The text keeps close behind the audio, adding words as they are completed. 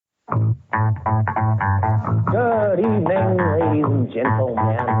Good evening, ladies and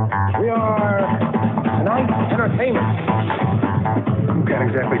gentlemen. We are tonight's entertainment. You've got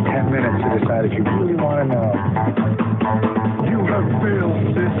exactly 10 minutes to decide if you really want to know. You have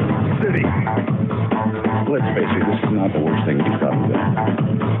failed this city. Let's face it, this is not the worst thing you've done there.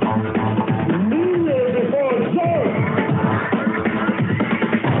 Kneel before Zeus!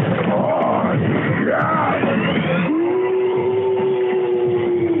 Oh, yeah!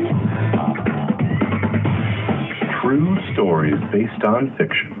 True stories based on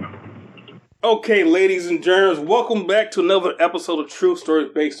fiction. Okay, ladies and germs, welcome back to another episode of True Stories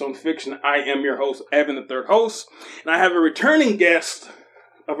Based on Fiction. I am your host, Evan, the third host, and I have a returning guest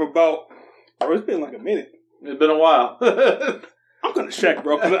of about, it's been like a minute. It's been a while. I'm going to check,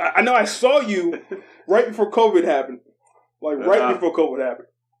 bro, because I know I saw you right before COVID happened. Before COVID happened.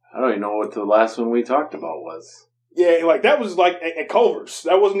 I don't even know what the last one we talked about was. Yeah, like that was like at Culver's.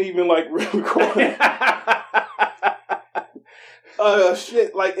 That wasn't even like recording.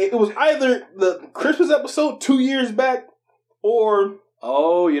 Shit, like it was either the Christmas episode 2 years back or...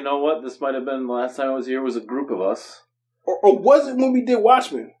 Oh, you know what? This might have been the last time I was here was a group of us. Or was it when we did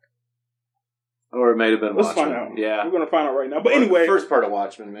Watchmen? Or it may have been Let's Watchmen. find out. Yeah. We're going to find out right now. But anyway... First part of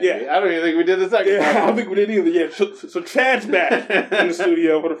Watchmen, maybe. Yeah. I don't even think we did the second part. I don't think we did either. Yeah. So Chad's back in the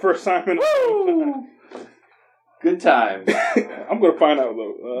studio for the first time in Woo! Good time. I'm going to find out,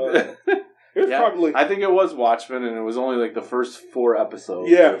 though. It was probably... I think it was Watchmen, and it was only like the first 4 episodes.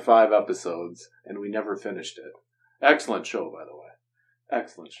 Yeah. Or 5 episodes, and we never finished it. Excellent show, by the way.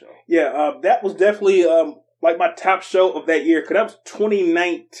 Excellent show. Yeah, that was definitely like my top show of that year, because that was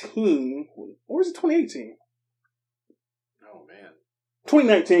 2019. Or was it 2018? Oh, man.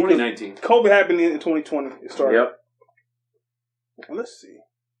 2019. 2019. COVID happened in 2020. It started. Yep. Well, let's see.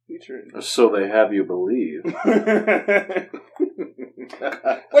 Featuring. So they have you believe.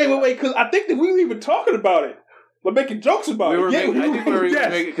 Wait, because I think that we were even talking about it. We're making jokes about it. I think we were yes.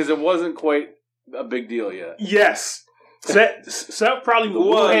 making because it wasn't quite a big deal yet. Yes. So that probably The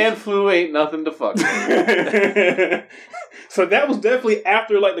was. Wuhan flu ain't nothing to fuck with. So that was definitely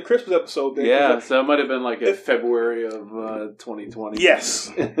after like the Christmas episode. Then, Yeah, so it might have been like in February of 2020.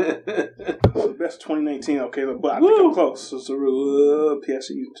 Yes. So that's 2019. Okay, but I think I'm close. So it's a real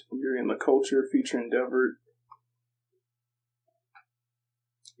PSE. You're in the culture feature endeavored.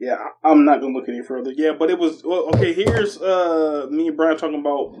 Yeah, I'm not gonna look any further. Yeah, but it was okay. Here's me and Brian talking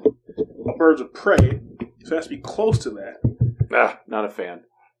about Birds of Prey. So it has to be close to that. Not a fan.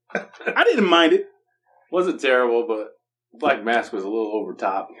 I didn't mind it. Wasn't terrible, but Black Mask was a little over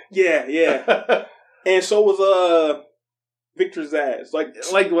top. Yeah. And so was Victor Zsasz. Like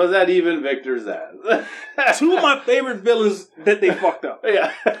was that even Victor Zsasz? 2 of my favorite villains that they fucked up.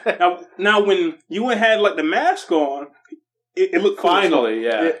 Yeah. Now when you had like the mask on, it looked cool. Finally,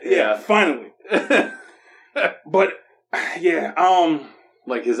 yeah. Finally. But yeah,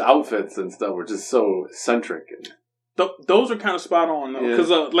 like his outfits and stuff were just so eccentric. And those are kind of spot on though,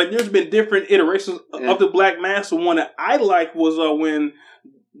 because like there's been different iterations of the Black Mask. The one that I like was when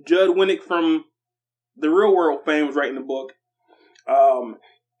Judd Winnick from the Real World fame was writing the book.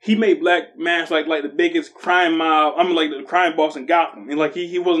 He made Black Mask like the biggest crime mob. I mean, like the crime boss in Gotham, and like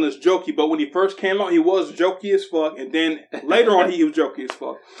he wasn't as jokey. But when he first came out, he was jokey as fuck, and then later on, he was jokey as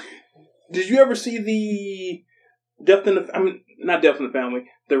fuck. Did you ever see the not Death in the Family,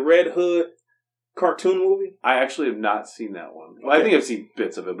 the Red Hood cartoon movie? I actually have not seen that one. Well, I think I've seen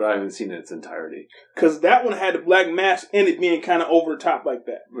bits of it, but I haven't seen it in its entirety. Because that one had the Black Mask and it being kind of over the top like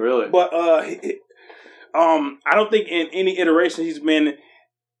that. Really? But I don't think in any iteration he's been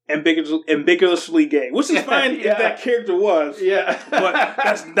ambiguously gay, which is fine if that character was. Yeah. But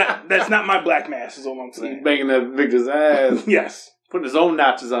that's not my Black Mask, is all I'm saying. He's banging that Victor's ass. Yes. Putting his own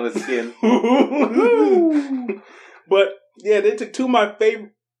notches on his skin. But yeah, they took 2 of my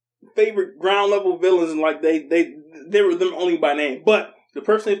favorite ground level villains, and like they were them only by name. But the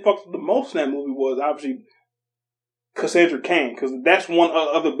person they fucked the most in that movie was obviously Cassandra Cain, because that's one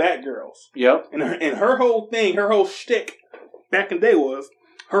of the Batgirls. Yep. And her whole thing, her whole shtick back in the day was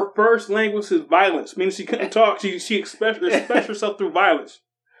her first language is violence. Meaning she couldn't talk. She expressed herself through violence.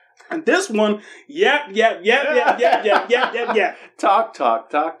 And this one, yap. Talk.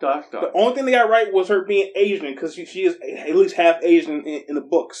 The only thing they got right was her being Asian, because she is at least half Asian in the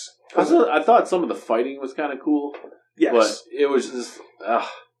books. I thought some of the fighting was kind of cool. Yes. But it was just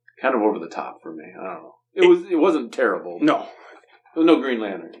kind of over the top for me. I don't know. It wasn't terrible. No. There was no Green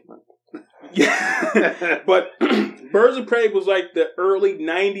Lantern. Yeah. But Birds of Prey was like the early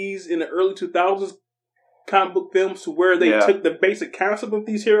 90s and the early 2000s comic book films, to where they took the basic concept of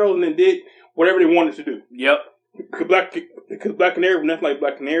these heroes and then did whatever they wanted to do. Yep. Because Black Canary was nothing like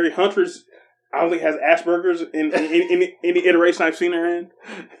Black Canary. Huntress I don't think has Asperger's in any iteration I've seen her in.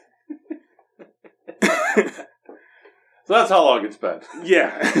 So that's how long it's been.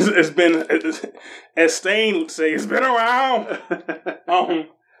 Yeah, it's been, as Stain would say, it's been a while.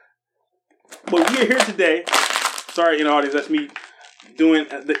 But we're here today. Sorry, audience, that's me doing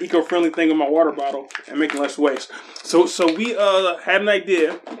the eco-friendly thing with my water bottle and making less waste. So we had an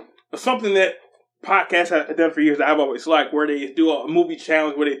idea of something that podcasts have done for years that I've always liked, where they do a movie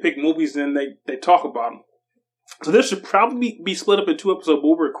challenge where they pick movies and they talk about them. So this should probably be split up in 2 episodes.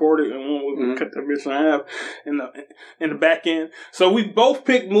 We'll record it and we'll cut the original half in the back end. So we both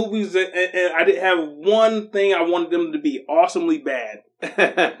picked movies and I did have one thing I wanted them to be awesomely bad.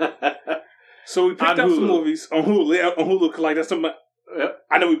 So we picked up some movies on Hulu. On Hulu, like that's something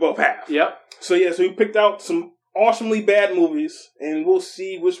I know we both have. Yep. So we picked out some awesomely bad movies, and we'll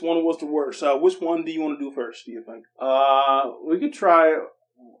see which one was the worst. Which one do you want to do first? Do you think? We could try.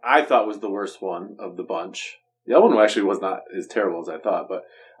 I thought was the worst one of the bunch. The other one actually was not as terrible as I thought, but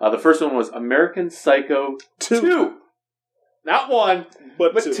the first one was American Psycho 2. Not 1,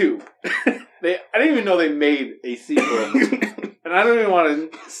 but 2. I didn't even know they made a sequel. And I don't even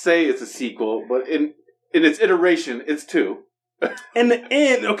want to say it's a sequel, but in its iteration, it's 2. In the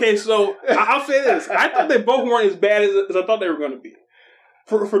end, okay, so I'll say this. I thought they both weren't as bad as I thought they were going to be.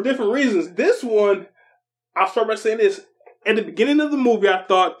 For different reasons. This one, I'll start by saying this. At the beginning of the movie, I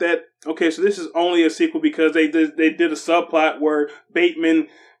thought that, okay, so this is only a sequel because they did a subplot where Bateman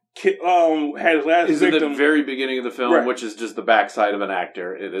had his last victim. Is in the very beginning of the film, right, which is just the backside of an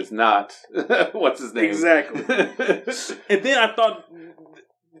actor. It is not, what's his name? Exactly. And then I thought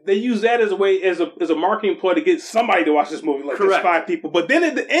they used that as a way, as a marketing ploy to get somebody to watch this movie, like just 5 people. But then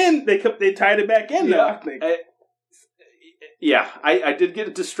at the end, they tied it back in, though, I think. I did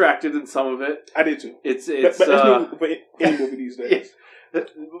get distracted in some of it. I did too. It's but any movie these days.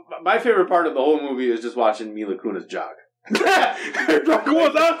 My favorite part of the whole movie is just watching Mila Kunis jog. It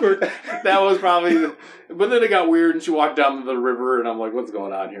was awkward. That was probably, but then it got weird and she walked down the river and I'm like, what's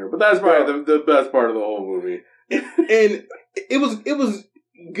going on here? But that's probably the best part of the whole movie. And it was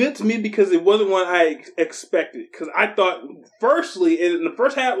good to me because it wasn't what I expected. Because I thought, firstly, in the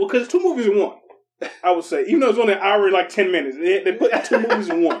first half, because it's 2 movies in one. I would say, even though it's only an hour and like 10 minutes, they put 2 movies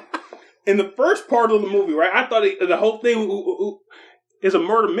in one. In the first part of the movie, right, I thought the whole thing is a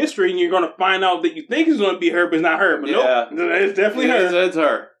murder mystery, and you're going to find out that you think it's going to be her, but it's not her. But nope, it's definitely her. It's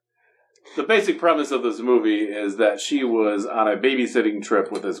her. The basic premise of this movie is that she was on a babysitting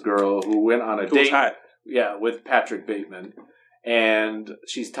trip with this girl who went on a date. With Patrick Bateman, and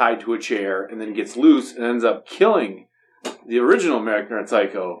she's tied to a chair, and then gets loose and ends up killing the original American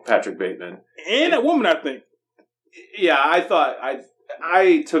Psycho, Patrick Bateman. And that woman, I think. Yeah, I thought,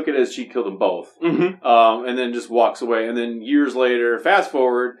 I took it as she killed them both. Mm-hmm. And then just walks away. And then years later, fast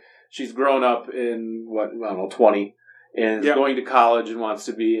forward, she's grown up in, 20, and is going to college and wants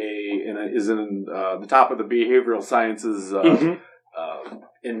to be is in the top of the behavioral sciences,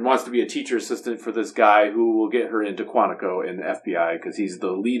 and wants to be a teacher assistant for this guy who will get her into Quantico in the FBI because he's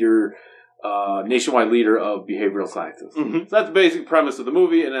the leader, nationwide leader of behavioral sciences. Mm-hmm. So that's the basic premise of the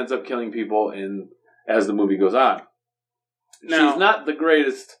movie, and ends up killing people as the movie goes on. Now, she's not the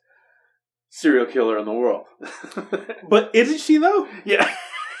greatest serial killer in the world. But isn't she, though? Yeah.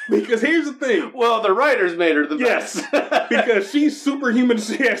 Because here's the thing. Well, the writers made her the best. Because she's superhuman.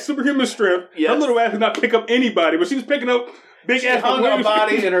 She has superhuman strength. Yes. Her little ass could not pick up anybody, but she was picking up big ass. She hung a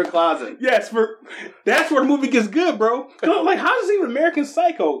body in her closet. Yes, that's where the movie gets good, bro. Like, how is it even American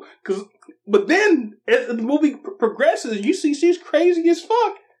Psycho? But then as the movie progresses, you see she's crazy as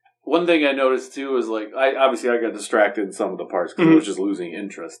fuck. One thing I noticed too is I got distracted in some of the parts because I was just losing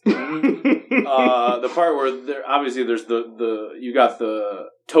interest. The part where there's you got the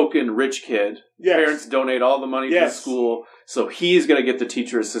token rich kid. Yes. Parents donate all the money to the school, so he's going to get the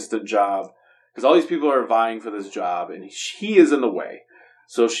teacher assistant job because all these people are vying for this job, and he is in the way.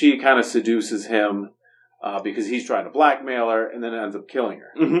 So she kind of seduces him because he's trying to blackmail her, and then ends up killing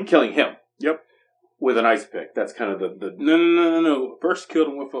him. Yep. With an ice pick. That's kind of the... No. First killed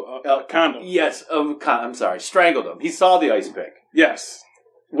him with a condom. Yes, I'm sorry. Strangled him. He saw the ice pick. Yes.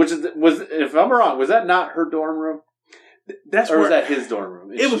 Was, if I'm wrong, was that not her dorm room? Was that his dorm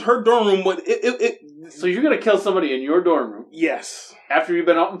room? It was her dorm room. But so you're going to kill somebody in your dorm room? Yes. After you've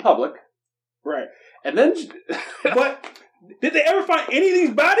been out in public? Right. And then... But... Did they ever find any of these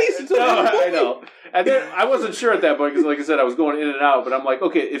bodies? No, I know. And then I wasn't sure at that point because, like I said, I was going in and out. But I'm like,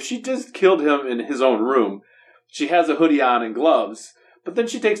 okay, if she just killed him in his own room, she has a hoodie on and gloves. But then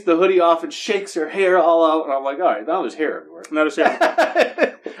she takes the hoodie off and shakes her hair all out. And I'm like, all right, now there's hair everywhere. Now there's hair.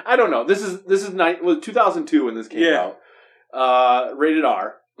 I don't know. This is 2002 when this came out. Rated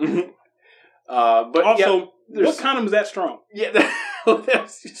R. Mm-hmm. But also, what condom is that strong? Yeah,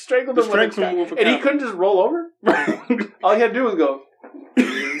 strangled him with a condom. And he couldn't just roll over? All he had to do was go.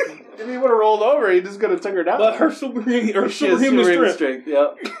 If he would have rolled over, he just could have took her down. But her superhuman strength.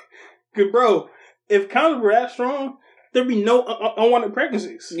 Yeah. Good bro, if condoms were that strong, there'd be no unwanted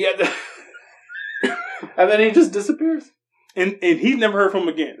pregnancies. Yeah. And then he just disappears. And he's never heard from him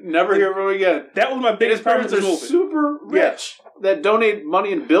again. Never hear from him again. That was my biggest problem. His parents are super rich that donate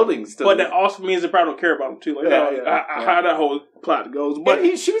money in buildings. But that also means they probably don't care about him too. Like how that whole plot goes. But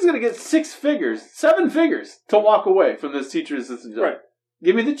she was going to get 7 figures to walk away from this teacher assistant job. Right.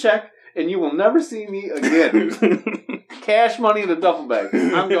 Give me the check, and you will never see me again. Cash money in a duffel bag.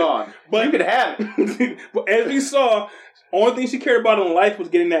 I'm gone. But you could have it. But as we saw, only thing she cared about in life was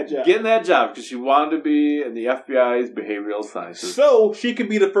getting that job. Getting that job because she wanted to be in the FBI's behavioral sciences. So she could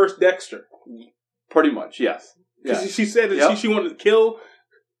be the first Dexter. Pretty much, yes. Because she said that she wanted to kill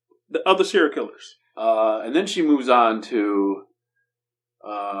the other serial killers. And then she moves on to,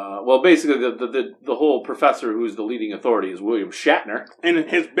 basically the whole professor who's the leading authority is William Shatner. And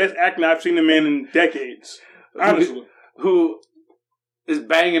his best acting I've seen him in decades. Honestly. Who is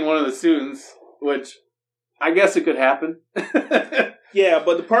banging one of the students, which I guess it could happen. Yeah,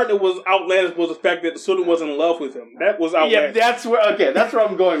 but the part that was outlandish was the fact that the student was in love with him. That was outlandish. Yeah, that's where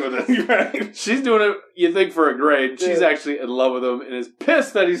I'm going with this. Right. She's doing it, you think, for a grade. She's actually in love with him and is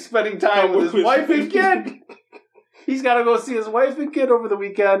pissed that he's spending time with his wife and kid. He's got to go see his wife and kid over the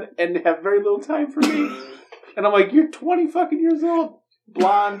weekend and have very little time for me. And I'm like, you're 20 fucking years old.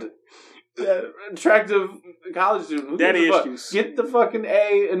 Blonde, attractive college student. Daddy issues. Get the fucking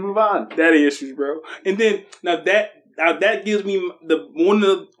A and move on. Daddy issues, bro. And then, now that gives me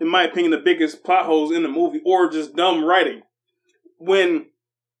in my opinion, the biggest plot holes in the movie, or just dumb writing. When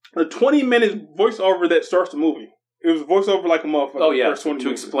the 20 minutes voiceover that starts the movie, it was voiceover like a motherfucker. Oh yeah, to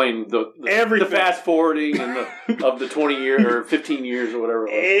explain the fast forwarding and of the 20 years or 15 years or whatever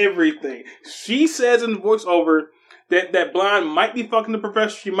it was. Everything. She says in the voiceover that blonde might be fucking the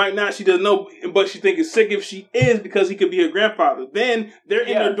professor, she might not, she doesn't know, but she thinks it's sick if she is because he could be her grandfather. Then they're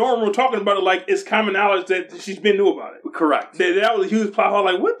in their dorm room talking about it like it's common knowledge that she's been knew about it. Correct. That was a huge plot hole.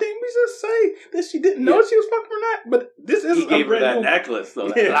 Like, what did we just say? That she didn't know she was fucking or not? But this is he gave her that necklace, though,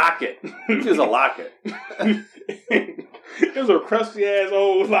 that locket. It was a locket. It was a crusty ass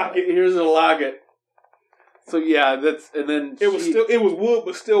old locket. Here's a locket. So yeah, and then it was wood,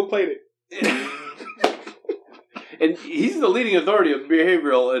 but still plated. And he's the leading authority of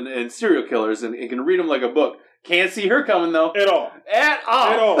behavioral and serial killers, and can read them like a book. Can't see her coming, though. At all.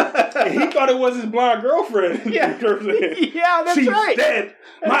 And he thought it was his blonde girlfriend. Yeah, that's She's right. She's dead.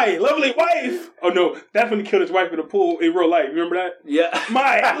 My lovely wife. Oh, no. That's when he killed his wife in the pool in real life. Remember that? Yeah.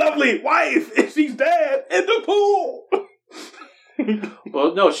 My lovely wife. She's dead in the pool.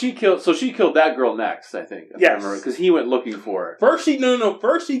 Well, no, she killed that girl next, I think. Yes. Because he went looking for her. First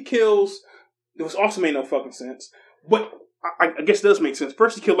he kills... It was also made no fucking sense. But I guess it does make sense.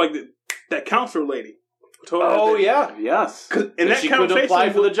 First he killed like that counselor lady. Oh, yeah. Yes. And that she couldn't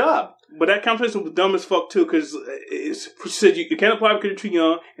apply for the job. But that conversation was dumb as fuck, too, because she said you can't apply because you're too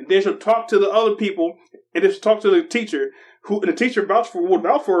young, and then she'll talk to the other people, and then she'll talk to the teacher, and the teacher would vouch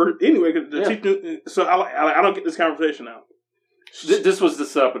for her anyway, because the teacher, so I don't get this conversation out. This was to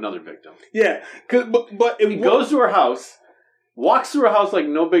set up another victim. Yeah. But he goes to her house, walks through her house like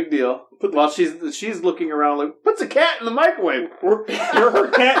no big deal, while she's looking around like, puts a cat in the microwave. Her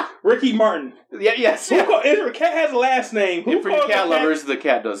cat, Ricky Martin. Yes. If her cat has a last name, and for you cat lovers, the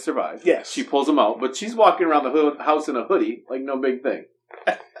cat does survive. Yes. She pulls him out, but she's walking around the house in a hoodie like no big thing.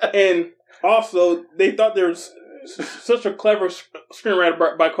 And also, they thought there was such a clever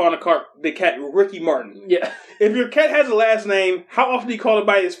screenwriter by calling the cat Ricky Martin. Yeah. If your cat has a last name, how often do you call it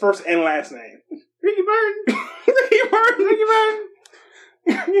by its first and last name? Ricky Martin. Ricky Martin.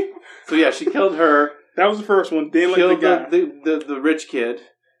 So yeah, she killed her. That was the first one. Then killed the the rich kid.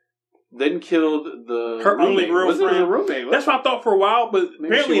 Then killed her only real friend. A roommate. That's what I thought for a while, but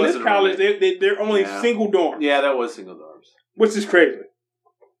maybe apparently in this college they're only single dorms. Yeah, that was single dorms, which is crazy.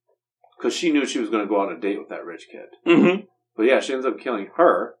 Because she knew she was going to go on a date with that rich kid. Mm-hmm. But yeah, she ends up killing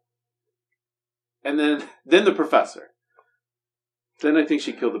her, and then the professor. Then I think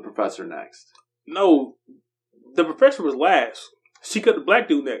she killed the professor next. No, the professor was last. She killed the black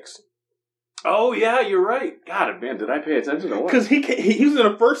dude next. Oh yeah, you're right. God, man, did I pay attention to what? Because he was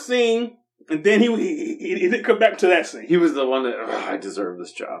in the first scene, and then he didn't come back to that scene. He was the one that I deserve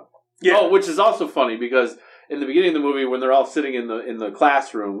this job. Yeah. Oh, which is also funny because in the beginning of the movie, when they're all sitting in the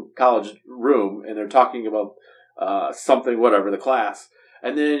classroom, college room, and they're talking about something, whatever, the class,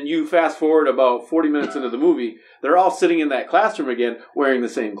 And then you fast forward about 40 minutes into the movie, they're all sitting in that classroom again wearing the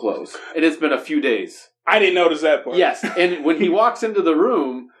same clothes. And it's been a few days. I didn't notice that part. Yes, and when he walks into the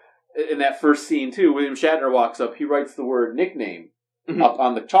room, in that first scene too, William Shatner walks up, he writes the word nickname up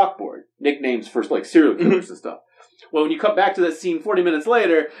on the chalkboard. Nicknames for like serial killers and stuff. Well, when you cut back to that scene 40 minutes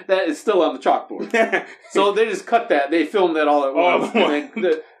later, that is still on the chalkboard. So they just cut that. They filmed that all at once.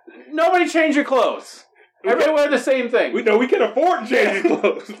 Nobody change your clothes. Everybody wear the same thing. We can afford changing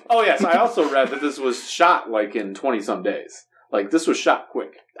clothes. Oh, yes. I also read that this was shot like in 20-some days. Like, this was shot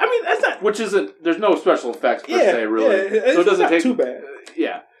quick. I mean, that's not... Which isn't... There's no special effects per se, really. Yeah, so it doesn't take... too bad.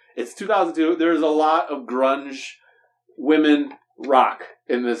 It's 2002. There's a lot of grunge women rock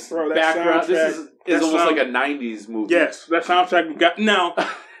in this background. This is almost like a 90s movie. Yes, that soundtrack we got. Now,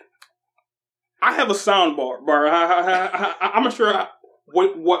 I have a sound bar. I'm not sure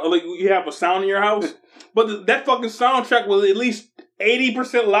what like you have a sound in your house, but that fucking soundtrack was at least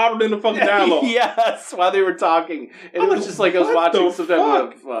 80% louder than the fucking dialogue. Yes, while they were talking. And it was just like I was watching some type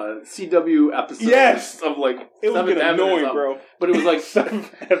of CW episode of like it was getting annoying, bro. But it was like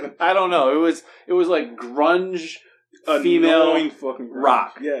I don't know. It was like grunge female fucking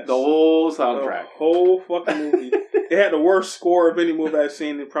rock. Yes. The whole soundtrack. The whole fucking movie. It had the worst score of any movie I've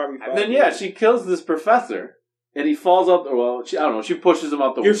seen in probably 5 years. And then she kills this professor. And he falls out. Well, I don't know. She pushes him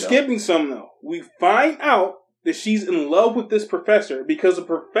out the window. You're skipping some though. We find out that she's in love with this professor because the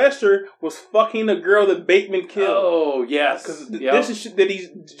professor was fucking a girl that Bateman killed. Oh, yes. Because this is shit that he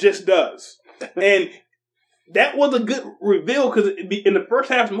just does. And that was a good reveal because in the first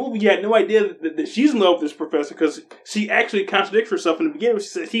half of the movie, you had no idea that she's in love with this professor because she actually contradicts herself in the beginning. She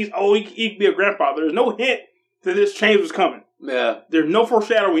says he could be a grandfather. There's no hint that this change was coming. Yeah. There's no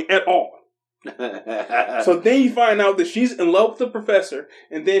foreshadowing at all. So then you find out that she's in love with the professor,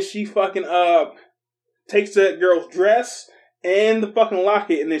 and then she fucking takes that girl's dress and the fucking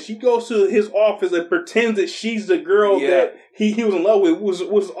locket, and then she goes to his office and pretends that she's the girl that he was in love with. Was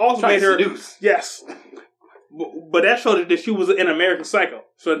also made her seduce. Yes, but that showed that she was an American Psycho.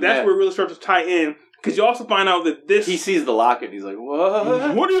 So that's where it really starts to tie in. Because you also find out that he sees the locket. And he's like,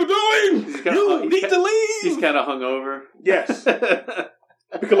 "What? What are you doing? You need to leave." He's kind of hungover. Yes.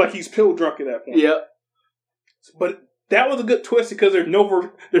 Because like he's pill drunk at that point. Yep. But that was a good twist because there's no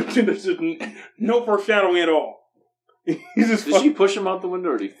foreshadowing at all. Did she push him out the window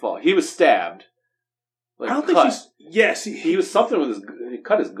or did he fall? He was stabbed. Like, I don't think she's... Yes. He was something with his... He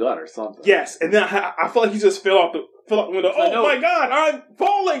cut his gut or something. Yes. And then I feel like he just fell out the window. Oh my God, I'm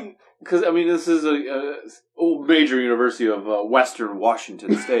falling! Because, I mean, this is a old major university of Western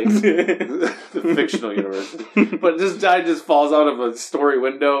Washington State. The fictional university. But this guy just falls out of a story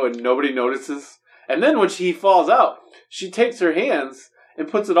window and nobody notices. And then when she falls out, she takes her hands and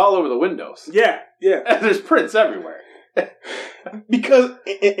puts it all over the windows. Yeah. And there's prints everywhere. Because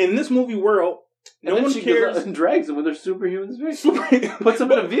in this movie world, no one cares. And drags him with her superhuman strength. Puts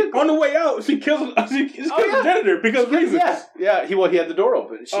him in a vehicle. On the way out, she kills the janitor because of reasons. Yeah. He had the door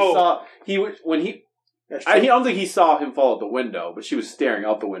open. She saw I don't think he saw him fall out the window, but she was staring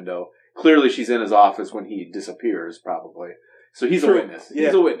out the window. Clearly, she's in his office when he disappears, probably. So he's a witness. Yeah.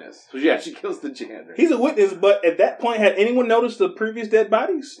 He's a witness. So yeah, she kills the janitor. He's a witness, but at that point, had anyone noticed the previous dead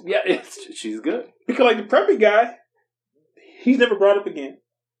bodies? Yeah, she's good. Because like the preppy guy, he's never brought up again.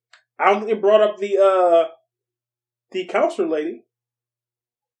 I don't think they brought up the counselor lady.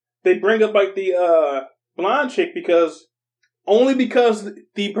 They bring up like the blonde chick because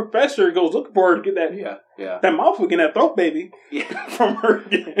the professor goes looking for her to get that that mouth again, that throat baby from her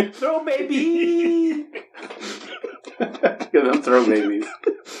again. Throat baby. Get them throat babies.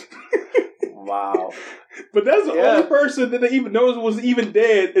 Wow. But that's the only person that they even noticed was even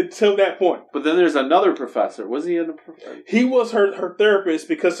dead until that point. But then there's another professor. Was he in the professor? He was her therapist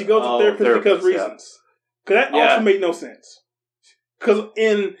because she goes to therapist because reasons. Because that also made no sense. Because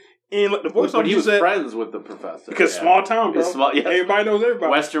in the voice but he was friends with the professor. Because small town, bro. Everybody knows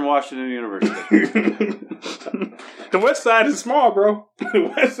everybody. Western Washington University. The West Side is small, bro.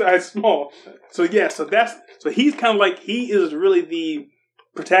 The West Side is small. So he's kind of like he is really the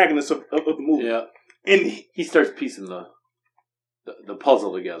protagonist of the movie. Yeah. And he starts piecing the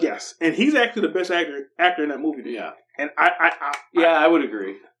puzzle together. Yes, and he's actually the best actor in that movie. Dude. Yeah, and I would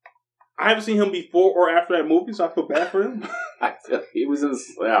agree. I haven't seen him before or after that movie, so I feel bad for him. He was in.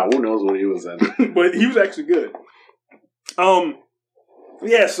 Who knows what he was in? But he was actually good.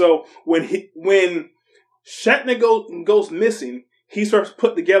 Yeah. So when Shatner goes missing, he starts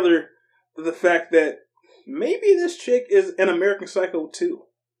putting together the fact that maybe this chick is an American Psycho too.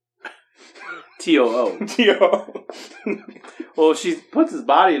 TOO. Well, she puts his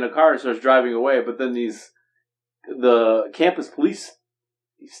body in a car and starts driving away, but then the campus police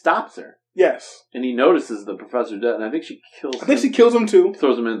he stops her. Yes. And he notices the professor dead, and I think she kills him. I think she kills him too.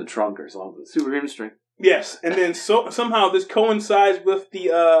 Throws him in the trunk or something. Superhuman strength. Yes, and then somehow this coincides with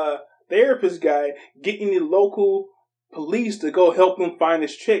the therapist guy getting the local police to go help him find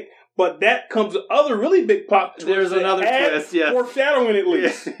this chick. But that comes with other really big plot twists. There's another twist, yes. Foreshadowing at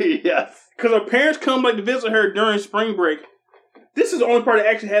least. Yes. Because her parents come to visit her during spring break. This is the only part that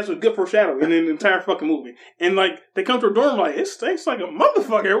actually has a good foreshadowing in the entire fucking movie. And they come to her dorm it stinks like a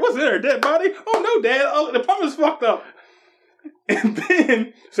motherfucker. What's in her dead body? Oh no, Dad. Oh, the apartment's fucked up. And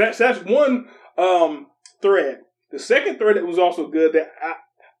then so that's one thread. The second thread that was also good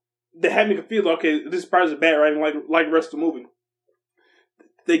that had me confused. Okay, this is probably bad writing like the rest of the movie.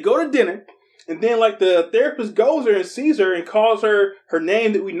 They go to dinner, and then the therapist goes there and sees her and calls her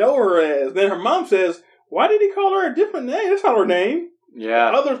name that we know her as. Then her mom says, "Why did he call her a different name? That's not her name."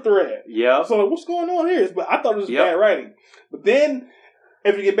 Yeah. Other thread. Yeah. So what's going on here? But I thought it was bad writing. But then,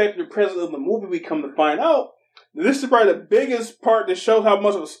 if we get back to the present of the movie, we come to find out this is probably the biggest part that shows how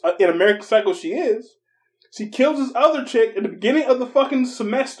much of an American Psycho she is. She kills this other chick at the beginning of the fucking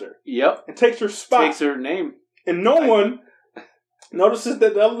semester. Yep. And takes her spot. Takes her name. And no one notices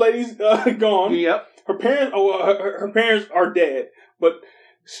that the other lady's gone. Yep. Her parents are dead. But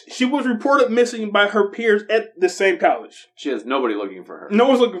she was reported missing by her peers at the same college. She has nobody looking for her. No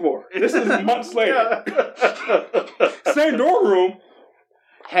one's looking for her. This is months later. Same dorm room.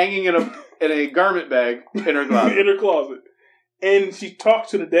 Hanging in a garment bag in her closet. In her closet. And she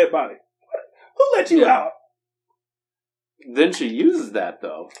talks to the dead body. Who let you out? Then she uses that,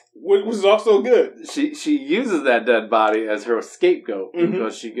 though. Which was also good. She uses that dead body as her scapegoat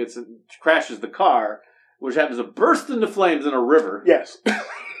because she crashes the car, which happens to burst into flames in a river. Yes.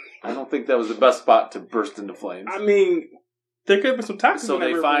 I don't think that was the best spot to burst into flames. I mean, there could have been some toxins. So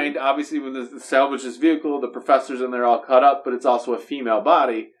they find, obviously, when they salvage this vehicle, the professor's in there all cut up, but it's also a female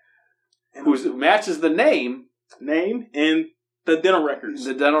body who matches the name. Name and the dental records.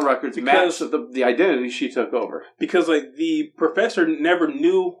 The dental records match the identity she took over. Because, the professor never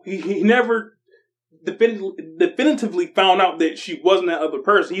knew, he never definitively found out that she wasn't that other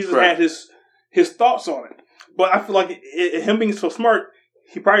person. He just had his thoughts on it. But I feel like him being so smart,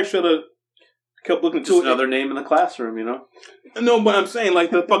 he probably should have kept looking to it. Another name in the classroom, you know? No, but I'm saying,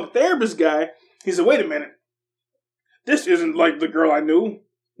 the fucking therapist guy, he said, wait a minute. This isn't the girl I knew.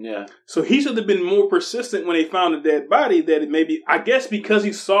 Yeah. So he should have been more persistent when they found the dead body that it maybe, I guess because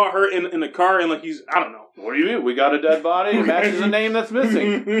he saw her in the car and I don't know. What do you mean? We got a dead body. It matches a name that's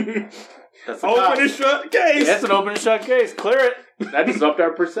missing. That's open and shut case. That's an open and shut case. Clear it. That just upped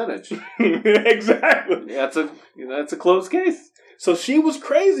our percentage. Exactly. That's a closed case. So she was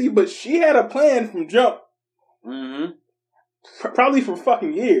crazy, but she had a plan from jump. Mm-hmm. Probably for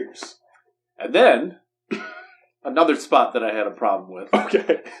fucking years. And then, another spot that I had a problem with.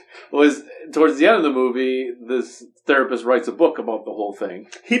 Okay. Was towards the end of the movie, this therapist writes a book about the whole thing.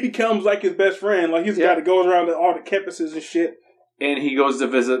 He becomes his best friend. He's the guy that goes around to all the campuses and shit. And he goes to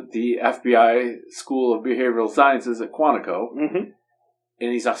visit the FBI School of Behavioral Sciences at Quantico. Mm-hmm.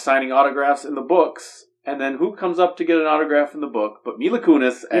 And he's signing autographs in the books. And then who comes up to get an autograph in the book but Mila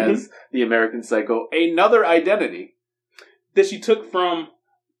Kunis as the American Psycho, another identity. That she took from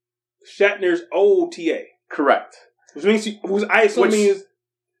Shatner's old TA. Correct. Which means means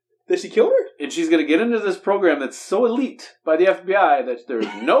that she killed her? And she's going to get into this program that's so elite by the FBI that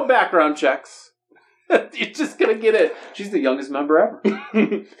there's no background checks. You're just going to get it. She's the youngest member ever.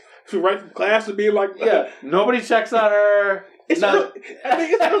 She's right from class to be nobody checks on her. It's early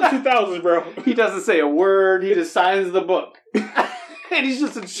 2000s, bro. He doesn't say a word. He just signs the book. And he's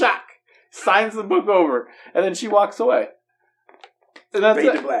just in shock. Signs the book over. And then she walks away. And that's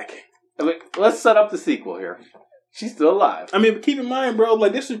Fade to black. Let's set up the sequel here. She's still alive. I mean, but keep in mind, bro,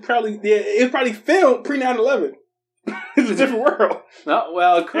 this is probably, it's probably filmed pre 9/11. It's a different world. No,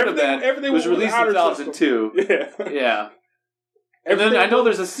 well, it could have been. Everything was released in 2002. Yeah. And then I know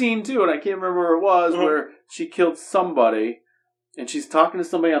there's a scene, too, and I can't remember where it was, where she killed somebody, and she's talking to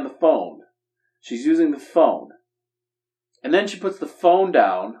somebody on the phone. She's using the phone. And then she puts the phone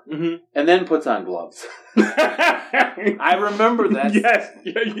down, and then puts on gloves. I remember that. Yes,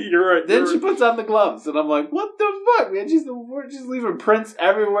 you're right. Then she puts on the gloves, and I'm like, what the fuck, man? She's leaving prints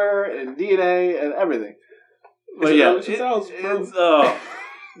everywhere, and DNA, and everything. But yeah,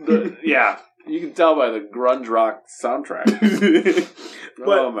 you can tell by the grunge rock soundtrack.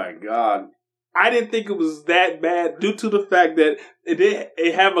 Oh my god. I didn't think it was that bad due to the fact that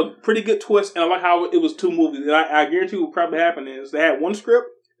it have a pretty good twist, and I like how it was 2 movies. And I guarantee what probably happened is they had one script.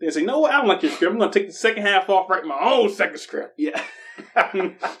 They say, "No, I don't like your script. I'm going to take the second half off, write my own second script." Yeah.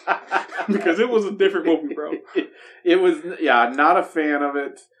 Because it was a different movie, bro. It was, not a fan of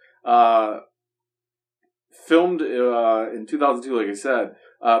it. Filmed in 2002, like I said,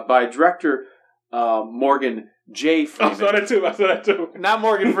 by director Morgan J. Freeman. I saw that too. Not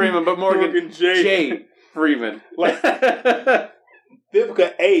Morgan Freeman, but Morgan J. Freeman. Like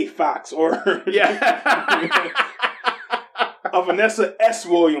Vivica A. Fox or Vanessa S.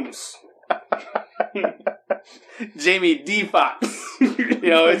 Williams. Jamie D. Fox.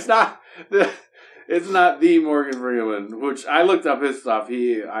 It's not the Morgan Freeman, which I looked up his stuff.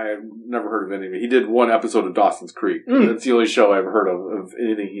 I've never heard of any of it. He did one episode of Dawson's Creek. That's the only show I've heard of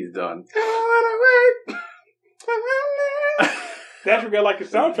anything he's done. That's what got like a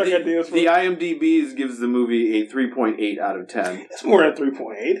soundtrack ideas for. The IMDb gives the movie a 3.8 out of 10. It's more than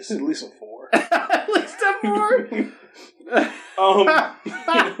 3.8. It's at least a 4. At least a 4?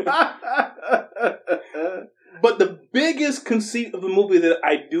 But the biggest conceit of the movie that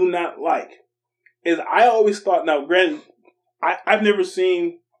I do not like is I always thought, now granted, I've never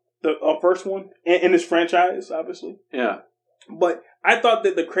seen the first one in this franchise, obviously. Yeah. But I thought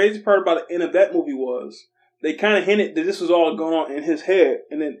that the crazy part about the end of that movie was they kind of hinted that this was all going on in his head,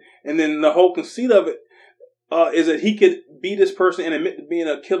 and then the whole conceit of it is that he could be this person and admit to being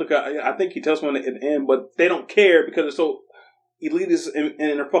a killer. I think he tells one at the end, but they don't care because it's so elitist and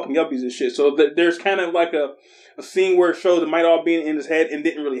they're fucking yuppies and shit. So there's kind of like a scene where it shows it might all be in his head and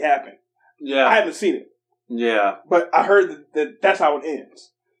didn't really happen. Yeah, I haven't seen it. Yeah, but I heard that that's how it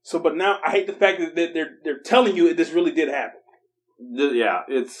ends. So, but now I hate the fact that they're telling you this really did happen. Yeah,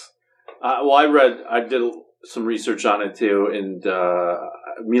 it's well, I did some research on it too, and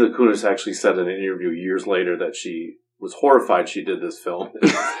Mila Kunis actually said in an interview years later that she was horrified she did this film,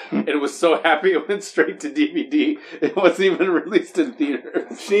 and was so happy it went straight to DVD. It wasn't even released in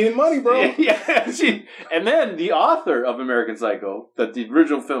theaters. She needed money, bro. Yeah, and then the author of American Psycho, that the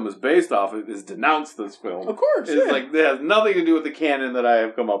original film is based off of, is denounced this film. Of course, it's like it has nothing to do with the canon that I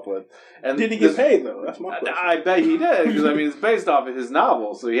have come up with. And did he get paid though? That's my question. I bet he did, because it's based off of his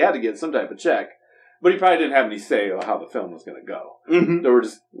novel, so he had to get some type of check. But he probably didn't have any say on how the film was going to go. Mm-hmm.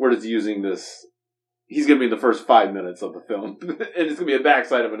 We're just using this. He's going to be in the first 5 minutes of the film, and it's going to be a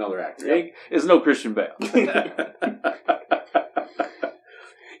backside of another actor. Yep. It's no Christian Bale.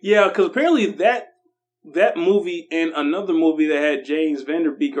 Yeah, because apparently that movie and another movie that had James Van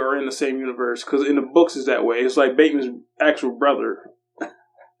Der Beek are in the same universe. Because in the books it's that way. It's like Bateman's actual brother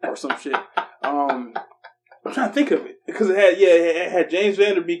or some shit. I'm trying to think of it because it had James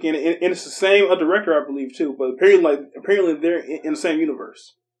Van Der Beek in it, and it's the same director, I believe, too. But apparently they're in the same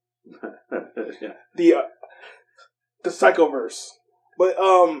universe. Yeah. The Psychoverse. But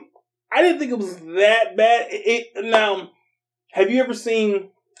I didn't think it was that bad. Now, have you ever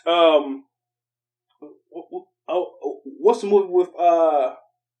seen what's the movie with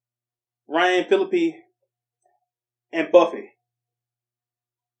Ryan Phillippe and Buffy,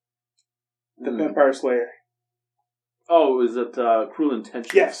 the Vampire Slayer? Oh, is it Cruel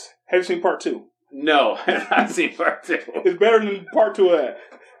Intentions? Yes. Have you seen part 2? No, I've not seen part 2. It's better than part 2 of that.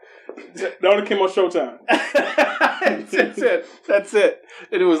 That only came on Showtime. That's it.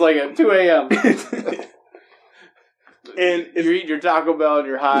 And it was like at 2 a.m. And you're eating your Taco Bell and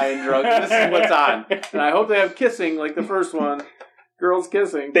you're high and drunk. This is what's on. And I hope they have kissing like the first one. Girls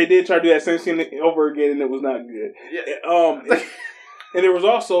kissing. They did try to do that same scene over again, and it was not good. Yeah. And there was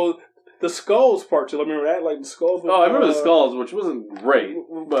also the Skulls part 2. I remember that, like the Skulls. I remember the Skulls, which wasn't great,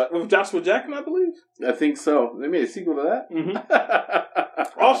 but with Joshua Jackson, I believe. I think so. They made a sequel to that. Mm-hmm.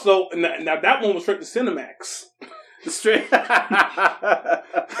 Also, now that one was straight to Cinemax. Straight.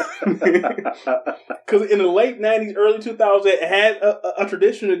 Because in the late 90s, early 2000s, it had a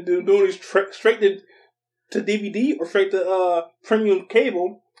tradition of doing these straight to DVD or straight to premium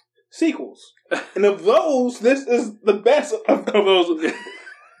cable sequels. And of those, this is the best of those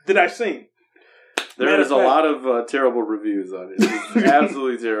that I've seen. There is a lot of terrible reviews on it. It's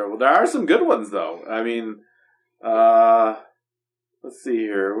absolutely terrible. There are some good ones, though. I mean, let's see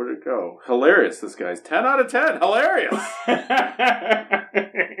here. Where'd it go? Hilarious, this guy's. 10 out of 10. Hilarious. I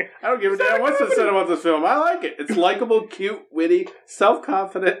don't give a damn what's said about this film. I like it. It's likable, cute, witty,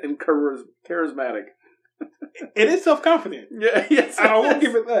 self-confident, and charismatic. It is self-confident. Yeah, yes. I won't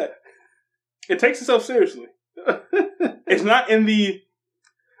give it that. It takes itself seriously. It's not in the...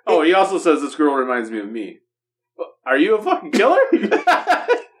 Oh, he also says this girl reminds me of me. Are you a fucking killer?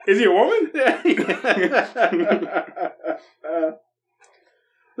 Is he a woman?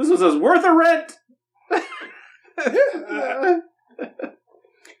 This one says, worth a rent.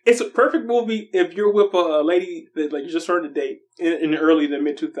 It's a perfect movie if you're with a lady that like you just started to date in the early to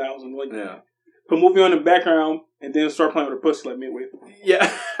mid 2000s. Like, yeah. put a movie on in the background and then start playing with her pussy like midway through. Yeah.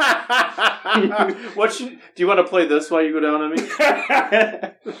 Do you want to play this while you go down on me?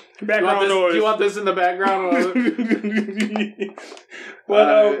 Background noise. Do you want this in the background?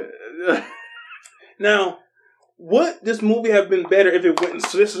 But now, would this movie have been better if it went?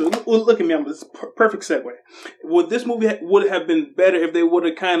 So this is look at me. I'm this perfect segue. Would this movie would have been better if they would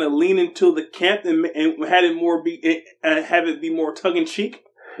have kind of leaned into the camp and had it more have it be more tongue in cheek?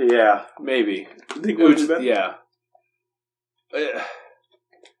 Yeah, maybe. You think it would be better? Yeah. It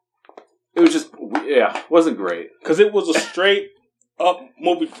was just wasn't great because it was a straight up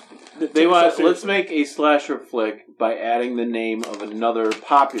movie. Let's make a slasher flick by adding the name of another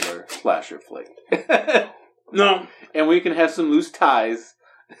popular slasher flick. No, and we can have some loose ties.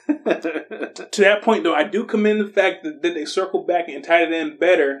 To that point, though, I do commend the fact that they circled back and tied it in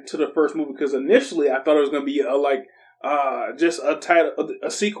better to the first movie because initially I thought it was going to be just a title,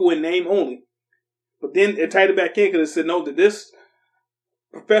 a sequel in name only. But then it tied it back in because it said no, that this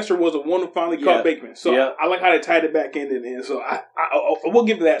professor was the one who finally caught Bateman. So I like how they tied it back in. And so I will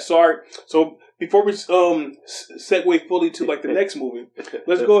give it that. Sorry. So before we segue fully to like the next movie,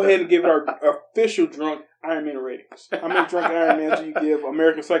 let's go ahead and give it our official drunk Iron Man ratings. How many drunk Iron Mans do you give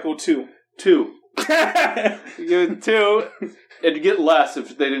American Psycho 2? 2. You give it 2. It'd get less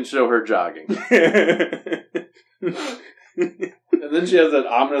if they didn't show her jogging. And then she has that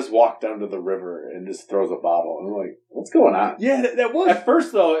ominous walk down to the river and just throws a bottle. And I'm like, what's going on? Yeah, that was. At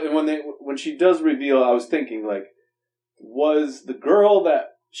first, though, and when she does reveal, I was thinking, like, was the girl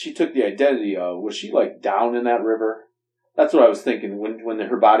that she took the identity of, was she, like, down in that river? That's what I was thinking when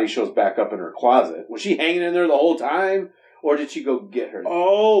her body shows back up in her closet. Was she hanging in there the whole time? Or did she go get her?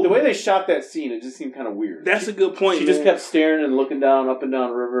 Oh. The way they shot that scene, it just seemed kind of weird. That's a good point, She just kept staring and looking down, up and down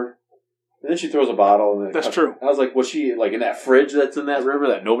the river. And then she throws a bottle. And that's true. I was like, was she like in that fridge that's in that river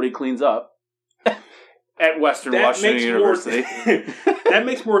that nobody cleans up? At Western Washington University. That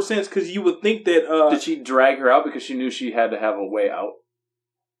makes more sense because you would think that... did she drag her out because she knew she had to have a way out?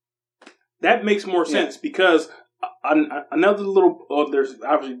 That makes more sense because another little... there's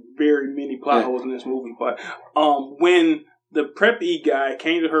obviously very many plot holes in this movie, but when the preppy guy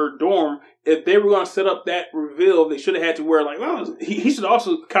came to her dorm, if they were going to set up that reveal, they should have had to wear like, well, he should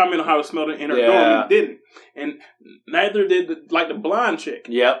also comment on how it smelled in her dorm. He didn't. And neither did the blonde chick.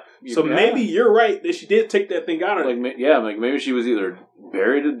 Yep. So maybe you're right that she did take that thing out of her. Like maybe she was either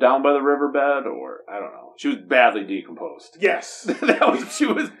buried down by the riverbed or, I don't know. She was badly decomposed. Yes.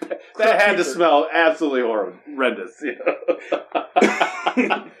 That had to smell absolutely horrendous. You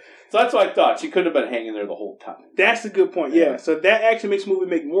know? So that's what I thought. She couldn't have been hanging there the whole time. That's a good point, yeah. So that actually makes the movie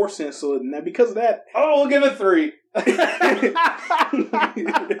make more sense. So now because of that... we'll give it 3. Give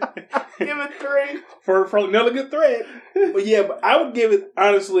it 3. For another good thread. But yeah, I would give it,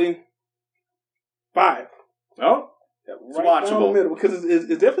 honestly, 5. Oh? It's watchable. Because it's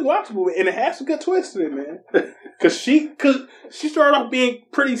definitely watchable. And it has some good twists in it, man. Because she started off being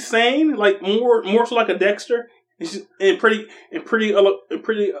pretty sane, like more so like a Dexter. And pretty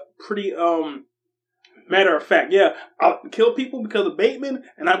matter of fact. Yeah, I'll kill people because of Bateman,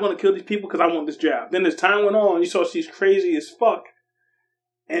 and I'm going to kill these people because I want this job. Then as time went on, you saw she's crazy as fuck,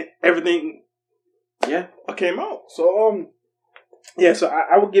 and everything, came out. So so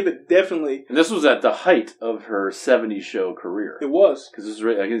I would give it definitely. And this was at the height of her '70s show career. It was because this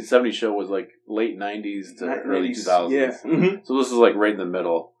was, I think the '70s show was like late '90s to early 2000s. Yeah, so this is like right in the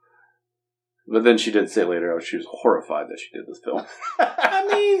middle. But then she did say later, she was horrified that she did this film. I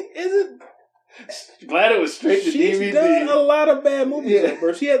mean, is it? Glad it was straight to DVD. She's done a lot of bad movies,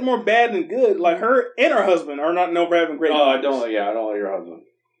 bro. She had more bad than good. Like her and her husband are not known for having great. Oh, movies. I don't like your husband.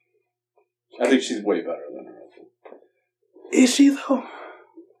 I think she's way better than her husband. Is she though?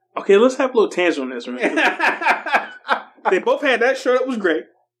 Okay, let's have a little tangent on this. They both had that show that was great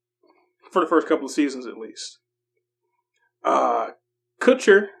for the first couple of seasons, at least.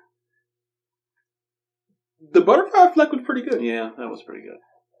 Kutcher. The butterfly fleck was pretty good. Yeah, that was pretty good.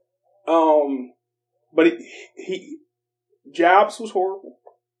 But he Jobs was horrible.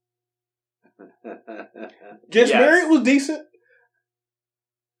 Just Married was decent.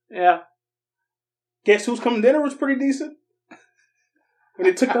 Yeah. Guess Who's Coming to Dinner was pretty decent. When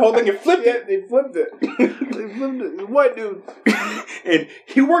they took the whole thing and flipped it. They flipped it. What, dude? And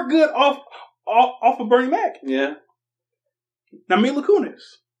he worked good off of Bernie Mac. Yeah. Now Mila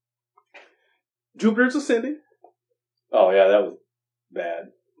Kunis. Jupiter's Ascending. Oh, yeah, that was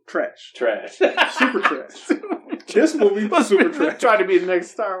bad. Trash. Super trash. This movie was super trash. Try to be the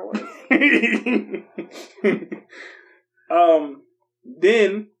next Star Wars.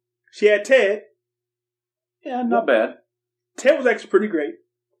 Then she had Ted. Yeah, not bad. Ted was actually pretty great.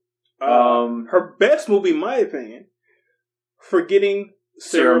 Her best movie, in my opinion, Forgetting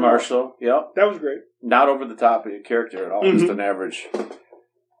Sarah Marshall. Yep. That was great. Not over the top of your character at all. Just an average.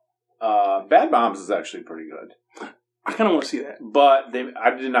 Bad Moms is actually pretty good. I kind of want to see that. But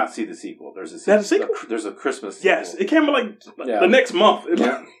I did not see the sequel. There's a sequel. That's a sequel? There's a Christmas sequel. Yes. It came out the next month.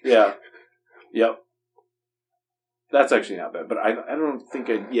 Yeah. Yep. That's actually not bad. But I don't think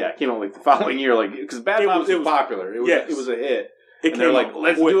it came out the following year. Because Bad Moms was popular. It was a hit. And they're like,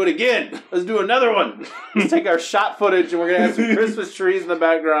 let's do it again. Let's do another one. Let's take our shot footage and we're going to have some Christmas trees in the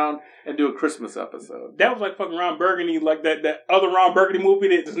background and do a Christmas episode. That was like fucking Ron Burgundy, like that other Ron Burgundy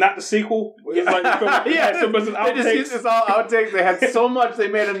movie that's not the sequel. It's like, it's all outtakes. They had so much, they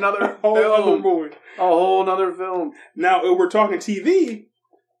made another whole other movie. A whole other film. Now, if we're talking TV.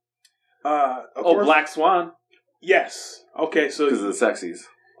 Black Swan. Yes. Okay, so. Because of the sexies.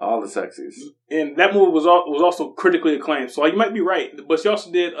 All the sexies. And that movie was also critically acclaimed. So you might be right. But she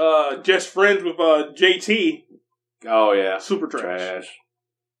also did Just Friends with JT. Oh, yeah. Super trash.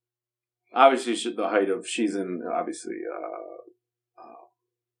 Obviously, the height of... She's in, obviously,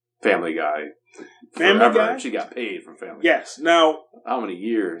 Family Guy. Family Guy? She got paid from Family Guy. Yes. Now... How many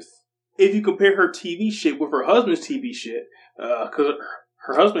years? If you compare her TV shit with her husband's TV shit, because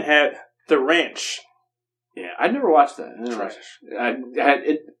her husband had The Ranch... Yeah, I never watched that.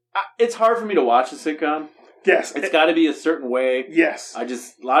 It's hard for me to watch a sitcom. Yes. It's got to be a certain way. Yes. A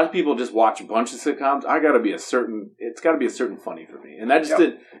lot of people just watch a bunch of sitcoms. It's got to be a certain funny for me. And that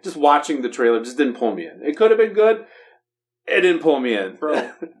just watching the trailer just didn't pull me in. It could have been good. It didn't pull me in.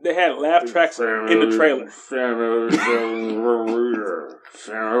 Bro, they had laugh tracks in the trailer.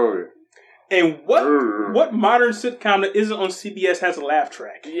 And what modern sitcom that isn't on CBS has a laugh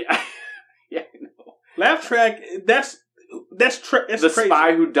track? Yeah. Yeah, I know. Laugh track, that's The crazy.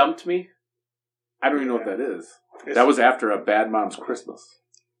 Spy Who Dumped Me? I don't even know what that is. That was after a Bad Mom's Christmas.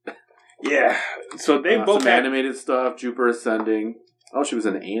 Yeah. So they both some animated stuff, Jupiter Ascending. Oh, she was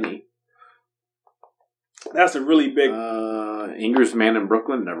in Annie. That's a really big... Ingrid's Man in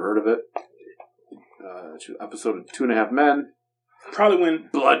Brooklyn, never heard of it. Episode of 2.5 Men. Probably when...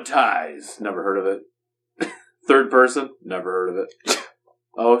 Blood Ties, never heard of it. Third Person, never heard of it.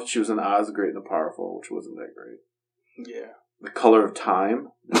 Oh, she was in Oz, the Great and the Powerful, which wasn't that great. Yeah. The Color of Time.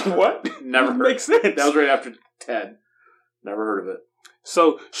 What? Never heard. Makes sense. That was right after Ted. Never heard of it.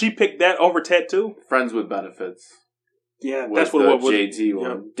 So she picked that over Ted too? Friends with Benefits. Yeah, that's what it was. JT one.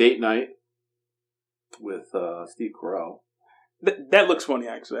 Yep. Date Night with Steve Carell. That looks funny,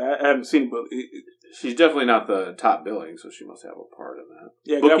 actually. I haven't seen it, but... She's definitely not the top billing, so she must have a part in that.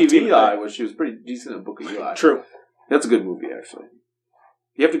 Yeah, Book of Eli, she was pretty decent in Book of Eli. True. That's a good movie, actually.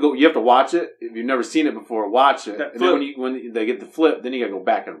 You have to watch it. If you've never seen it before, watch it. And then when they get the flip, then you gotta go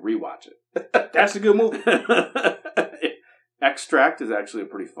back and rewatch it. That's a good movie. Extract is actually a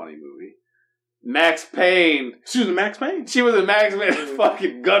pretty funny movie. Max Payne. She was in Max Payne? She was in Max Payne.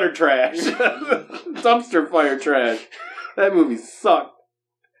 Fucking gutter trash. Dumpster fire trash. That movie sucked.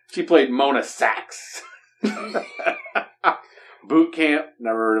 She played Mona Sachs. Boot Camp.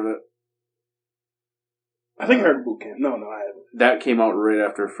 Never heard of it. I think I heard Boot Camp. No, I haven't. That came out right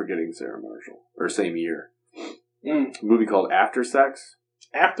after Forgetting Sarah Marshall. Or same year. A movie called After Sex.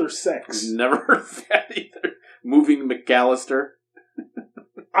 After Sex. Never heard of that either. Moving McAllister.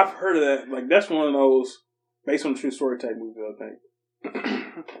 I've heard of that. Like, that's one of those based on a true story type movies, I think.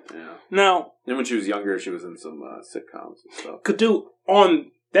 Yeah. Now. And when she was younger, she was in some sitcoms and stuff. Could do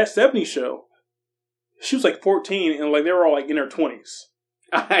on that 70s show. She was like 14 and like they were all like in their 20s.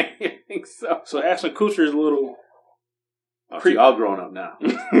 I think so. So Ashton Kutcher is a little... She all grown up now.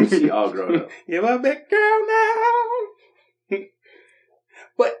 She all grown up. You're a big girl now.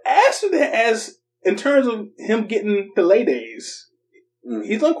 But Ashton has, in terms of him getting the lay days,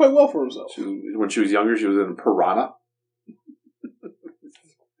 he's done quite well for himself. When she was younger, she was in Piranha.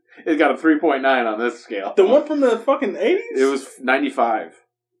 It's got a 3.9 on this scale. The one from the fucking 80s? It was 95.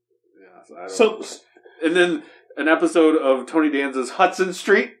 Yeah, so and then an episode of Tony Danza's Hudson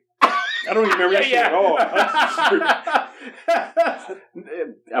Street. I don't even remember that shit at all.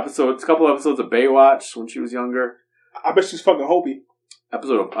 A couple episodes of Baywatch when she was younger. I bet she's fucking Hopi.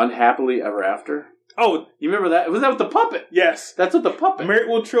 Episode of Unhappily Ever After. Oh, you remember that? Was that with the puppet? Yes. That's with the puppet. Married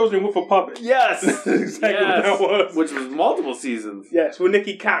with Children with a Puppet. Yes. Exactly what that was. Which was multiple seasons. Yes, with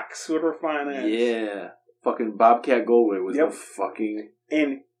Nikki Cox with her fine ass. Yeah. Fucking Bobcat Goldthwait was a fucking...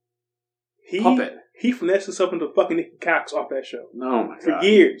 And puppet. He finessed himself into fucking Nikki Cox off that show. Oh my god. For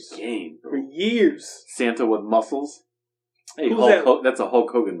years. Game, bro. For years. Santa with Muscles. Hey, who's that? That's a Hulk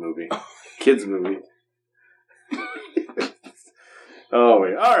Hogan movie. Kids movie. Oh,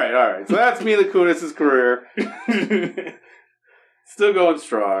 wait. All right. So that's Mila Kunis' career. Still going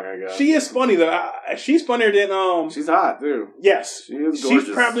strong, I guess. She is funny though. She's funnier than She's hot too. Yes, she is gorgeous.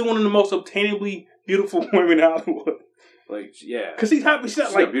 She's probably one of the most obtainably beautiful women in Hollywood. Like, yeah, because she's hot, but she's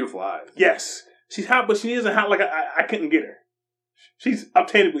got beautiful eyes. Yes, she's hot, but she isn't hot like I couldn't get her. She's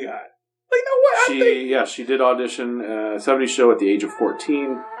obtainably hot. Like, no way. She did audition 70s show at the age of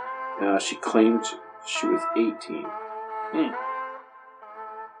 14. She claimed she was 18.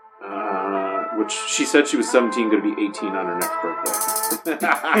 Which she said she was 17, going to be 18 on her next birthday.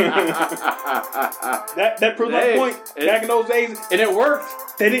 that proves my point. Back in those days, and it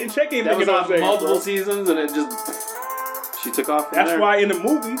worked. They didn't check anything in those days. Multiple seasons, and it just she took off. That's why in the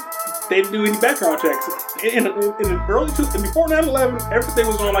movie they didn't do any background checks. In the early before 9/11, everything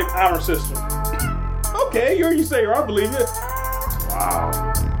was on like honor system. Okay, you say, or I believe it.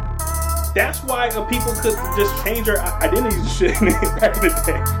 Wow. That's why people could just change their identities and shit back in the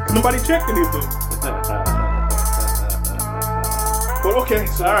day. Because nobody checked anything. But okay,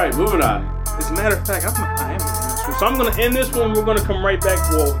 so all right, moving on. As a matter of fact, I am so I'm going to end this one. We're going to come right back.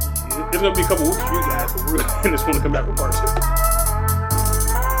 Well, it's going to be a couple weeks for you guys, but we're going to end this one to come back with part 2.